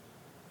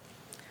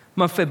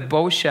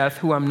 Mephibosheth,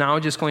 who I'm now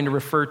just going to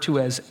refer to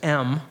as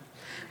M,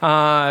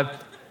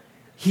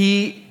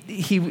 He,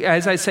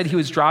 as I said, he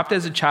was dropped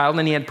as a child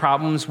and he had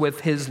problems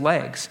with his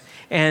legs.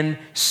 And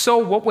so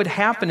what would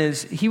happen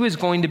is he was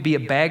going to be a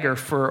beggar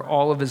for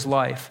all of his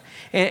life.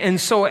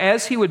 And so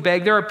as he would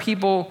beg, there are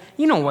people,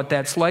 you know what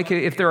that's like.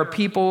 If there are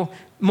people,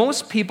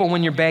 most people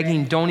when you're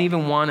begging don't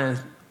even want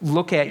to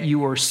look at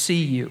you or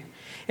see you.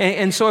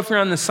 And so if you're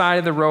on the side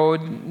of the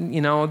road, you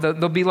know,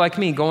 they'll be like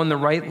me, go in the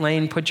right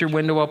lane, put your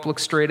window up, look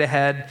straight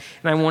ahead,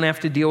 and I won't have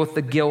to deal with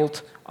the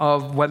guilt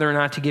of whether or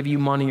not to give you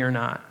money or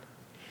not.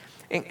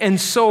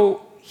 And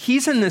so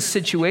he's in this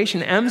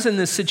situation, M's in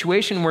this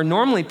situation where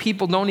normally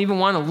people don't even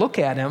want to look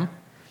at him.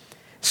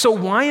 So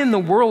why in the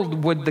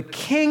world would the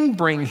king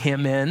bring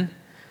him in?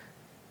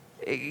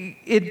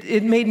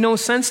 It made no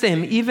sense to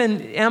him.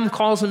 Even M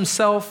calls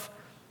himself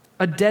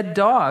a dead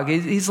dog.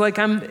 He's like,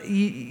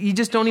 you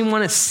just don't even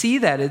want to see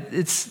that.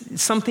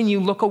 It's something you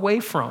look away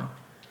from.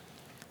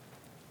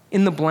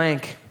 In the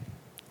blank,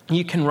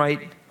 you can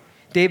write,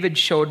 David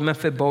showed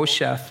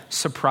Mephibosheth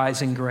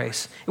surprising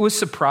grace. It was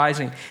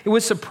surprising. It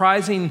was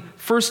surprising,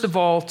 first of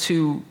all,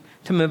 to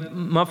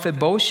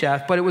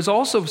Mephibosheth, but it was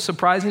also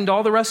surprising to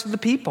all the rest of the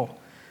people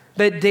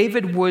that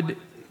David would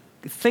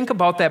think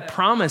about that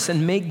promise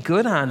and make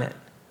good on it.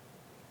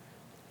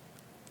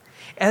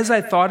 As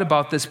I thought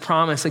about this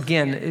promise,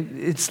 again,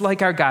 it's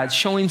like our God,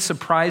 showing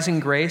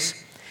surprising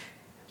grace.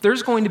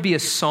 There's going to be a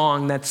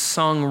song that's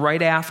sung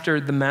right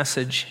after the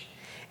message,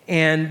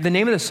 and the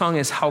name of the song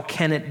is How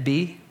Can It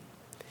Be?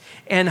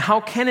 And how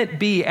can it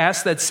be?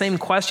 Ask that same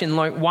question,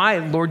 like, why,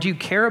 Lord, do you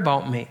care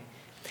about me?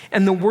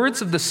 And the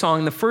words of the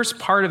song, the first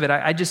part of it,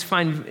 I just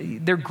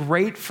find they're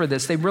great for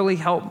this. They really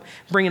help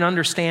bring an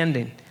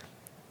understanding.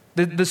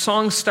 The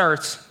song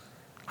starts,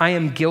 I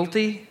am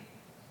guilty,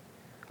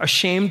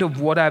 ashamed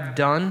of what I've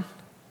done.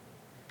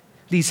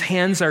 These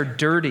hands are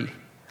dirty.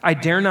 I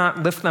dare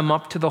not lift them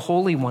up to the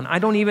Holy One.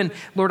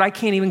 Lord, I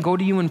can't even go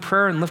to you in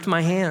prayer and lift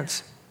my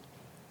hands.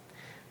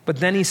 But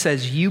then he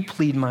says, you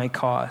plead my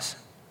cause.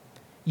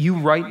 You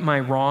right my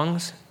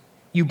wrongs.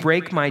 You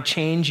break my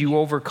chains. You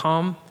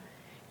overcome.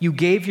 You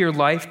gave your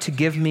life to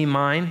give me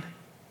mine.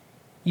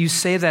 You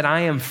say that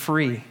I am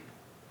free.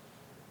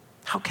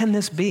 How can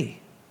this be?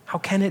 How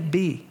can it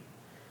be?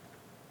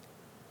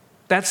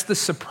 That's the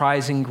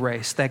surprising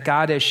grace that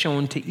God has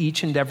shown to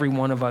each and every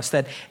one of us,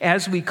 that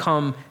as we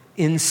come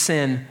in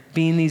sin,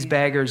 being these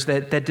beggars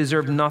that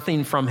deserve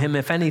nothing from him,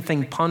 if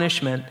anything,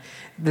 punishment,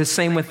 the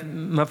same with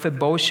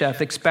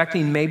Mephibosheth,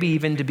 expecting maybe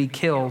even to be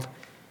killed,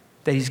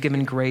 that he's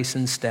given grace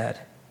instead.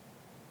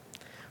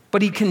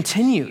 But he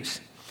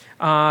continues,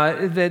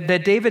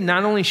 that David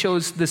not only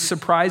shows this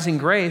surprising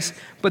grace,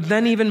 but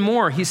then even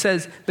more. He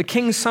says, the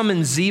king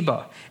summoned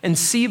Ziba. And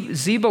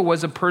Ziba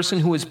was a person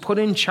who was put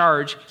in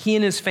charge, he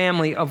and his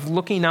family, of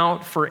looking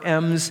out for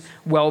M's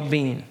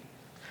well-being.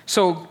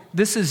 So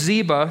this is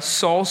Ziba,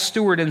 Saul's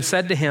steward, and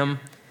said to him,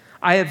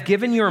 I have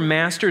given your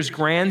master's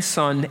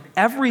grandson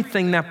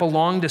everything that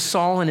belonged to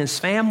Saul and his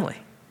family.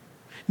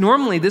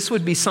 Normally, this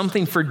would be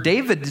something for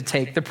David to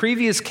take. The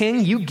previous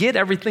king, you get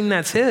everything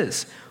that's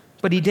his.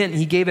 But he didn't.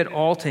 He gave it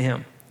all to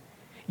him.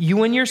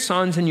 You and your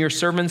sons and your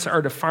servants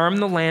are to farm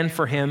the land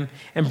for him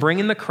and bring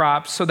in the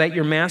crops so that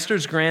your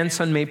master's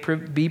grandson may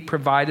be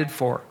provided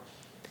for.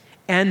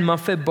 And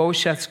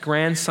Mephibosheth's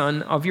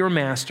grandson of your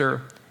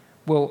master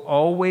will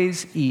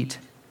always eat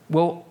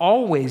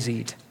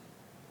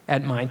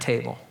at my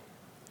table.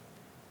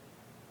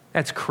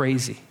 That's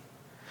crazy.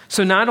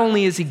 So not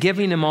only is he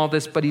giving him all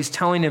this, but he's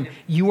telling him,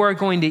 you are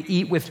going to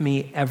eat with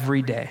me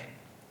every day.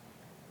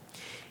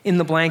 In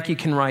the blank, you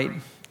can write,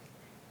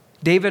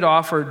 David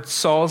offered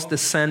Saul's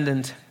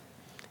descendant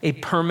a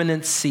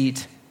permanent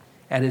seat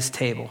at his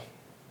table.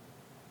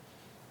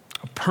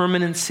 A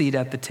permanent seat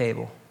at the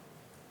table.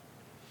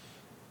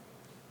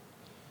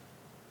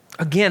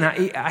 Again,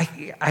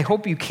 I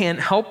hope you can't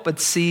help but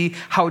see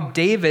how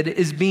David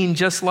is being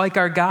just like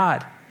our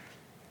God.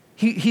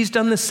 He's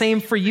done the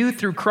same for you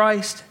through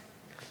Christ.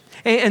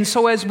 And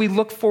so as we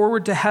look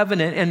forward to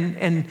heaven,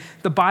 and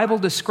the Bible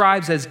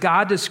describes, as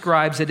God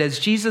describes it, as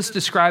Jesus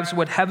describes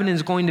what heaven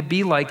is going to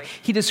be like,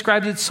 he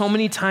describes it so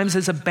many times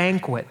as a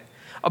banquet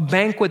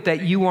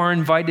that you are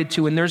invited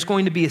to, and there's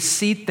going to be a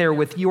seat there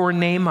with your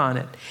name on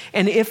it.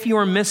 And if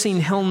you're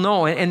missing, he'll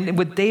know. And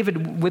with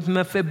David, with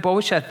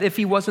Mephibosheth, if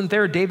he wasn't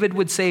there, David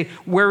would say,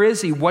 where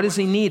is he? What does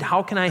he need?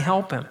 How can I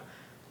help him?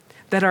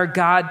 That our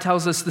God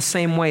tells us the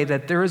same way,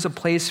 that there is a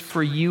place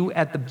for you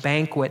at the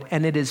banquet,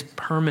 and it is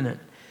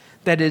permanent.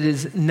 That it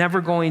is never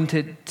going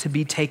to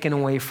be taken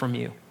away from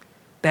you.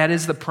 That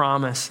is the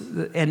promise.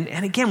 And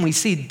again, we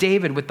see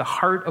David with the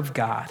heart of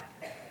God.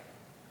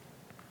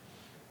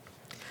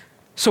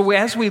 So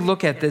as we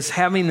look at this,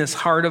 having this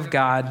heart of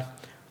God,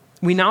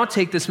 we now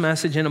take this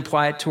message and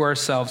apply it to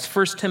ourselves.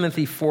 1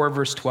 Timothy 4,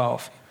 verse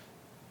 12.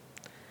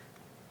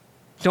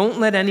 Don't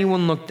let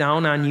anyone look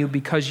down on you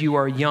because you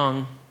are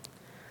young,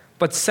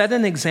 but set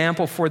an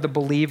example for the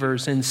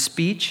believers in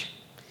speech,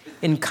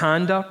 in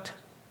conduct,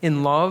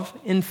 in love,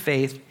 in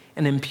faith,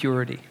 and in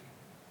purity.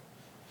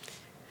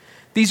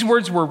 These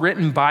words were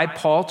written by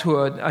Paul to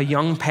a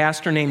young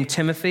pastor named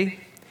Timothy,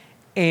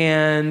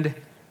 and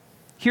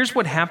Here's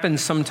what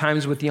happens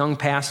sometimes with young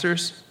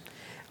pastors.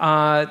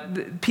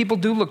 People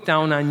do look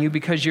down on you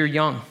because you're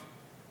young.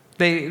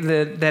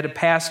 That a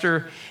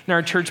pastor in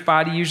our church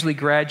body usually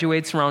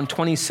graduates around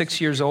 26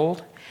 years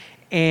old,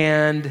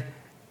 and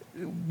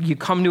you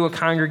come to a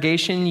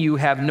congregation, you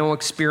have no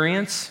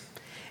experience,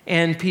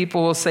 and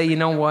people will say,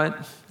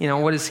 what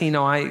does he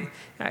know?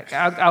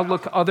 I'll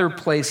look other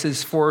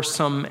places for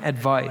some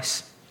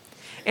advice.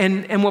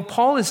 And what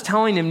Paul is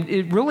telling him,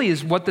 it really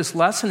is what this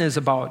lesson is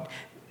about.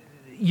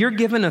 You're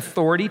given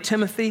authority,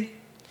 Timothy,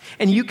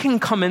 and you can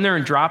come in there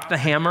and drop the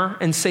hammer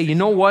and say, you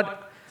know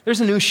what? There's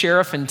a new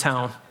sheriff in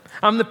town.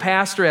 I'm the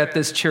pastor at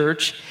this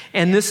church,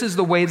 and this is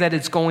the way that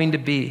it's going to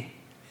be.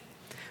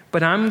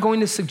 But I'm going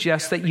to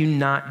suggest that you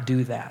not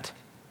do that.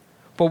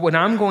 But what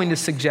I'm going to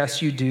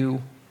suggest you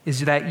do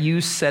is that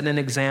you set an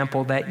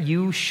example, that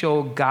you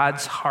show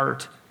God's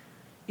heart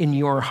in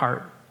your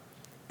heart.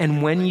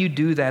 And when you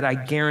do that, I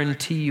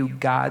guarantee you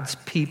God's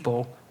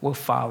people will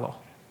follow.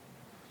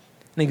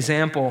 An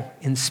example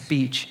in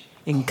speech,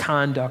 in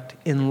conduct,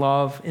 in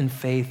love, in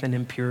faith, and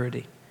in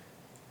purity.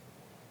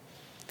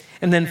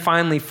 And then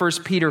finally, 1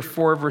 Peter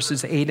 4,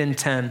 verses 8 and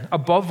 10.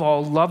 Above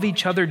all, love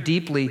each other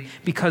deeply,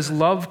 because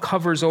love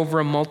covers over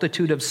a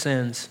multitude of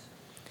sins.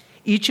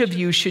 Each of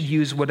you should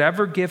use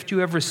whatever gift you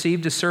have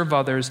received to serve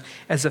others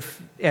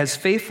as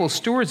faithful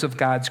stewards of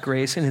God's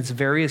grace in its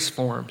various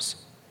forms.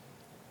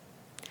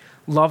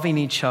 Loving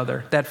each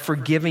other, that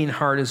forgiving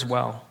heart as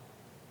well.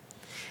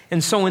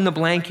 And so in the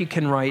blank you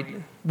can write,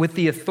 with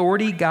the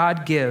authority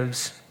God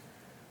gives,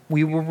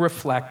 we will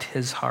reflect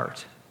his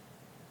heart.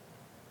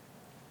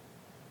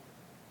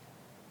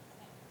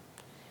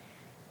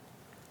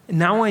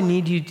 Now I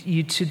need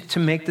you to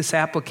make this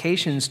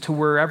applications to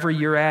wherever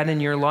you're at in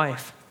your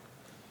life.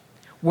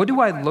 What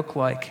do I look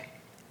like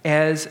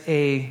as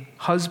a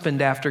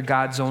husband after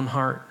God's own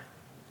heart?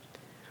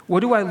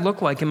 What do I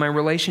look like in my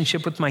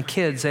relationship with my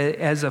kids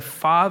as a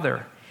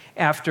father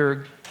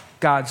after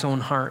God's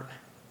own heart?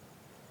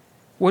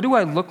 What do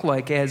I look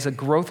like as a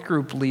growth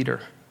group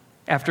leader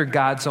after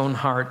God's own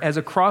heart? As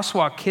a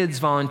CrossWalk Kids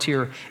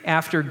volunteer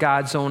after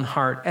God's own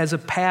heart? As a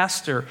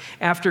pastor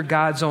after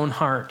God's own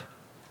heart?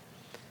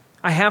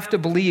 I have to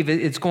believe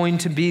it's going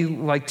to be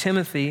like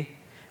Timothy,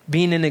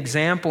 being an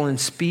example in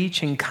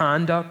speech, in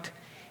conduct,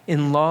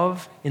 in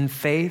love, in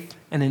faith,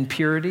 and in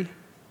purity.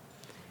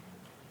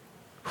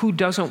 Who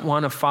doesn't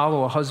want to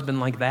follow a husband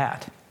like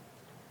that?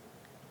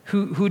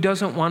 Who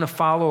doesn't want to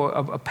follow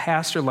a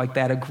pastor like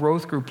that, a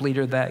growth group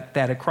leader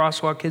that a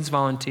CrossWalk Kids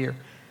volunteer?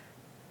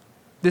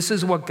 This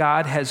is what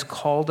God has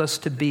called us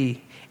to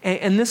be.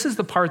 And this is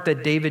the part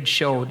that David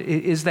showed,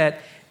 is that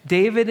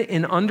David,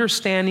 in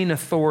understanding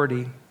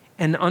authority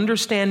and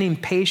understanding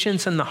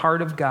patience in the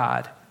heart of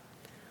God,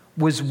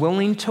 was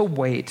willing to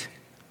wait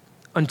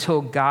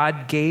until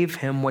God gave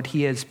him what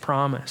he has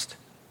promised.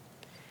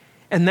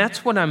 And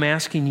that's what I'm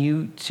asking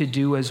you to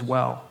do as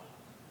well.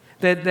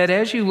 That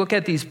as you look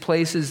at these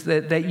places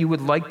that you would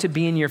like to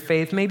be in your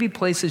faith, maybe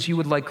places you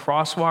would like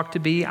CrossWalk to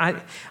be,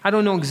 I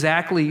don't know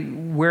exactly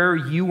where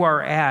you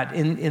are at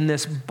in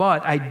this,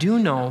 but I do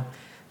know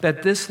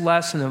that this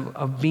lesson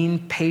of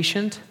being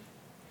patient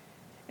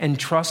and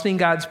trusting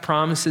God's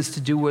promises to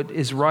do what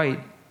is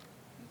right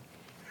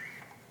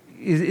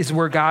is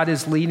where God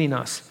is leading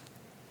us.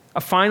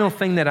 A final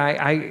thing that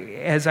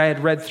as I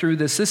had read through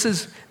this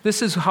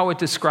is how it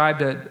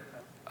described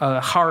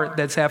a heart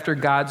that's after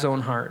God's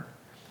own heart.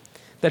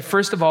 That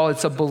first of all,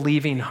 it's a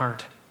believing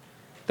heart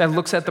that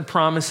looks at the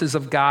promises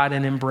of God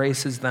and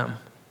embraces them.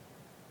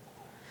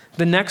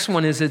 The next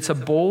one is it's a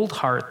bold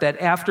heart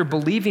that after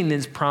believing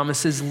his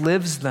promises,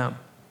 lives them.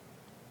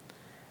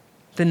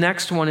 The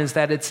next one is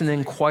that it's an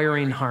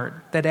inquiring heart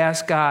that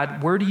asks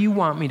God, where do you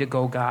want me to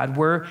go, God?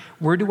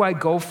 Where do I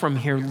go from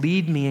here?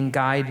 Lead me and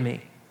guide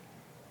me.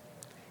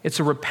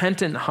 It's a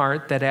repentant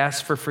heart that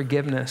asks for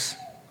forgiveness.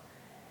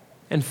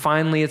 And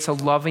finally, it's a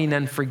loving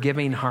and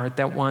forgiving heart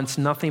that wants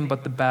nothing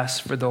but the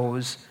best for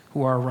those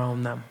who are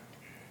around them.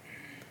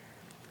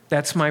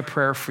 That's my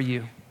prayer for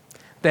you.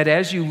 That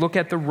as you look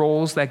at the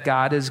roles that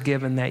God has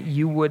given, that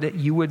you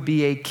would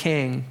be a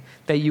king,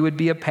 that you would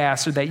be a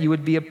pastor, that you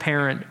would be a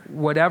parent,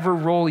 whatever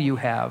role you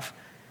have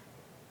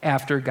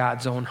after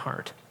God's own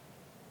heart.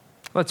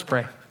 Let's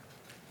pray.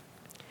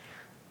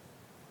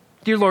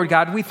 Dear Lord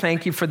God, we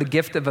thank you for the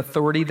gift of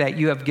authority that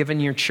you have given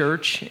your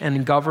church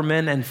and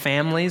government and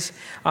families.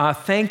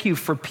 Thank you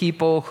for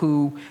people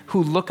who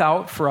look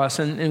out for us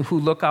and who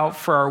look out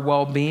for our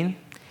well-being.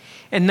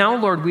 And now,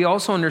 Lord, we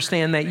also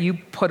understand that you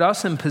put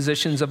us in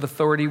positions of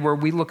authority where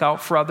we look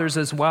out for others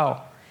as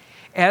well.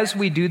 As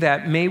we do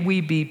that, may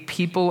we be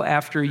people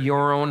after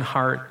your own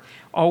heart,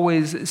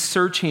 always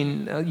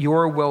searching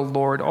your will,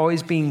 Lord,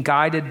 always being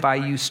guided by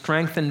you,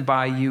 strengthened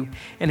by you,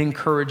 and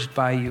encouraged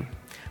by you.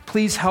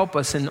 Please help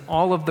us in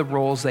all of the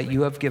roles that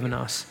you have given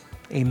us.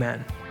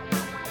 Amen.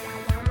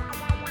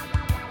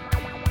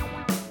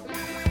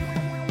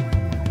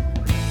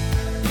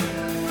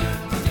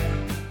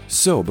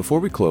 So, before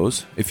we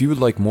close, if you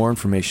would like more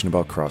information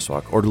about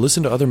Crosswalk or to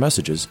listen to other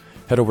messages,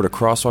 head over to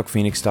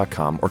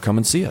crosswalkphoenix.com or come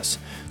and see us.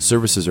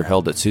 Services are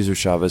held at Cesar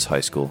Chavez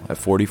High School at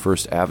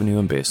 41st Avenue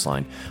and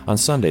Baseline on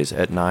Sundays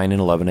at 9 and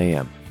 11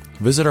 a.m.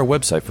 Visit our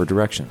website for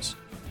directions.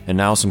 And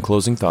now some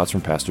closing thoughts from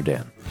Pastor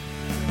Dan.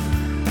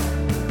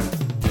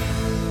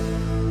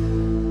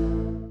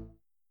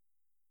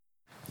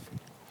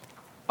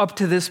 Up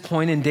to this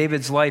point in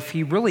David's life,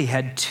 he really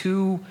had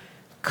two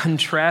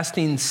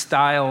contrasting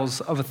styles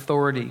of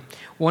authority.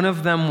 One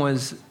of them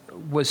was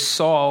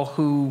Saul,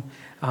 who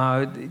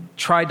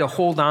tried to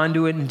hold on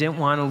to it and didn't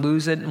want to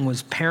lose it and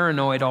was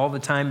paranoid all the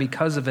time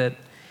because of it.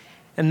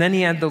 And then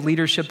he had the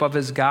leadership of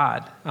his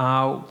God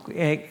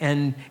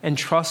and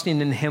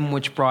trusting in him,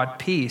 which brought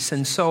peace.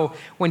 And so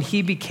when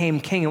he became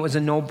king, it was a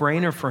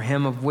no-brainer for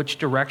him of which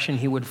direction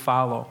he would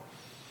follow.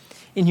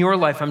 In your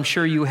life, I'm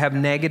sure you have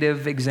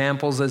negative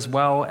examples as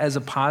well as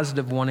a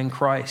positive one in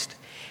Christ.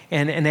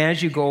 And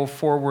as you go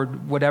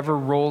forward, whatever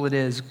role it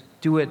is,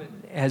 do it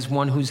as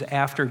one who's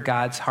after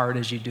God's heart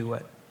as you do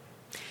it.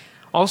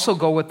 Also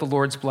go with the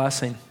Lord's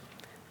blessing.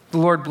 The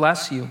Lord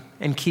bless you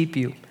and keep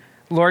you.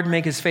 The Lord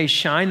make his face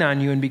shine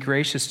on you and be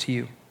gracious to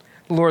you.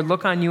 The Lord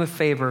look on you with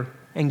favor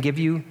and give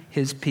you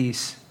his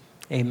peace.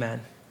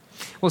 Amen.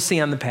 We'll see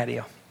you on the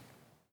patio.